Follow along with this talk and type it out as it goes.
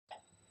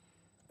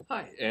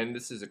Hi, and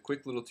this is a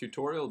quick little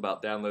tutorial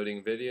about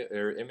downloading video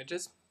or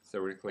images. So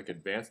we're going to click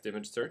Advanced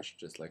Image Search,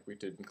 just like we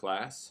did in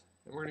class.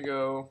 And we're going to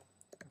go,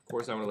 of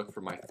course, I'm going to look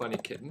for my funny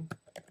kitten.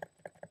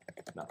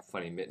 Not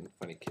funny mitten,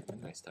 funny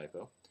kitten, nice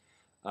typo.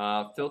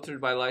 Filtered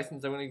by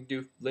license, I'm going to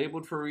do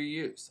labeled for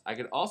reuse. I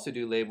could also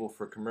do labeled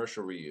for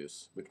commercial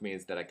reuse, which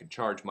means that I could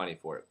charge money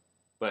for it.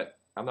 But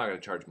I'm not going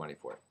to charge money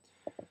for it.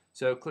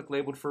 So click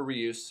labeled for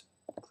reuse,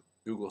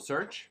 Google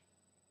search.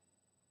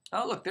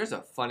 Oh, look, there's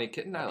a funny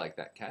kitten. I like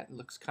that cat. It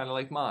looks kind of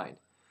like mine.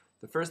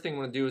 The first thing I'm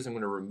going to do is I'm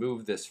going to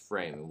remove this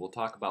frame, and we'll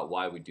talk about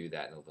why we do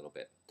that in a little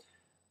bit.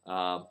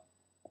 I'm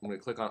going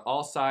to click on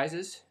all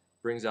sizes.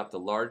 Brings up the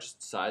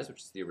largest size,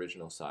 which is the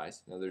original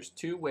size. Now, there's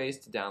two ways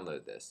to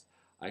download this.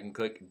 I can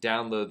click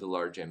download the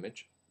large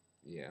image.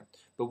 Yeah.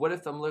 But what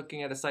if I'm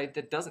looking at a site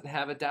that doesn't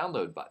have a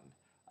download button?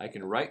 I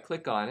can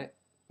right-click on it,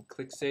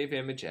 click Save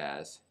Image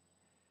As,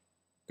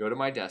 go to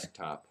my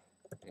desktop,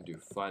 and do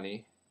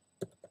funny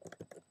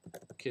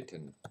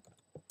kitten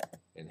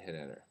and hit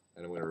enter.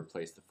 And I'm going to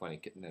replace the funny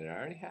kitten that I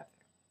already have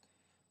there.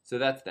 So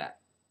that's that.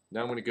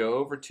 Now I'm going to go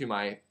over to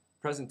my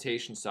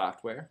presentation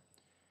software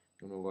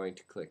and I'm going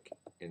to click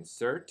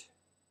insert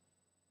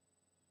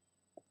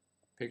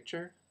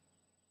picture.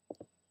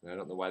 And I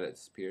don't know why that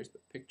disappears,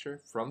 but picture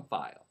from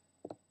file.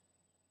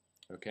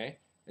 Okay,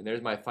 and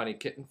there's my funny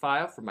kitten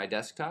file for my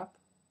desktop.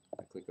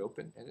 I click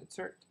open and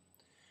insert.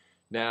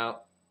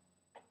 Now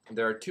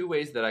there are two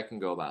ways that I can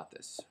go about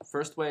this.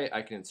 First way,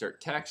 I can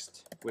insert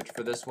text, which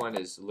for this one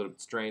is a little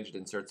bit strange. It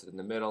inserts it in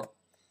the middle.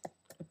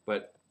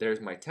 But there's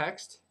my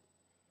text,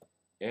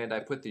 and I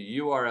put the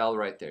URL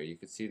right there. You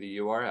can see the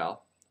URL.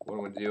 What I'm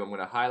going to do, I'm going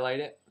to highlight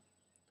it,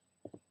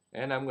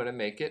 and I'm going to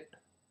make it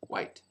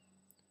white.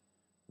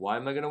 Why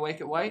am I going to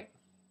make it white?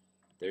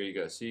 There you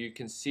go. So you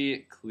can see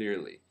it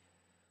clearly.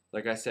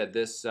 Like I said,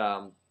 this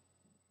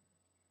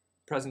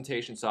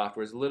presentation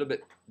software is a little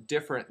bit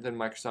different than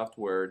Microsoft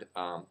Word,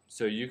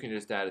 so you can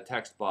just add a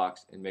text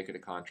box and make it a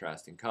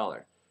contrasting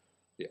color.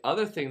 The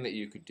other thing that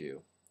you could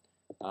do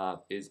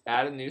is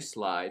add a new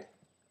slide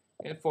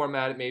and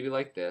format it maybe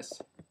like this.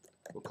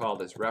 We'll call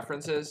this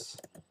references,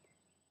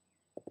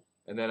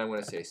 and then I'm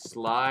going to say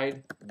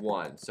slide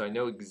 1, so I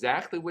know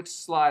exactly which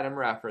slide I'm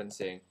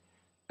referencing,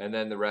 and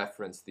then the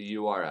reference, the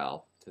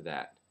URL to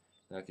that.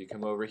 Now if you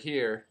come over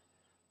here,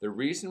 the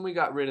reason we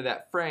got rid of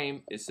that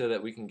frame is so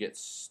that we can get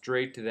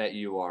straight to that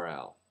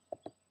URL.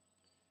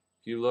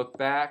 If you look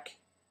back,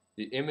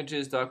 the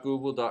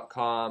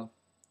images.google.com,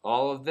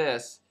 all of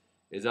this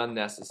is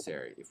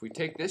unnecessary. If we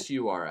take this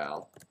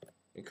URL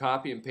and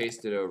copy and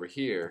paste it over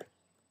here,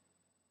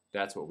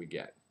 that's what we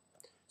get.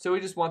 So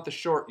we just want the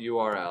short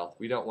URL.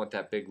 We don't want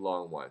that big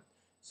long one.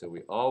 So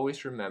we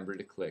always remember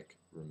to click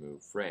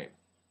Remove Frame.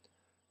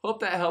 Hope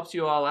that helps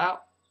you all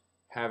out.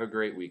 Have a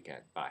great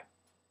weekend. Bye.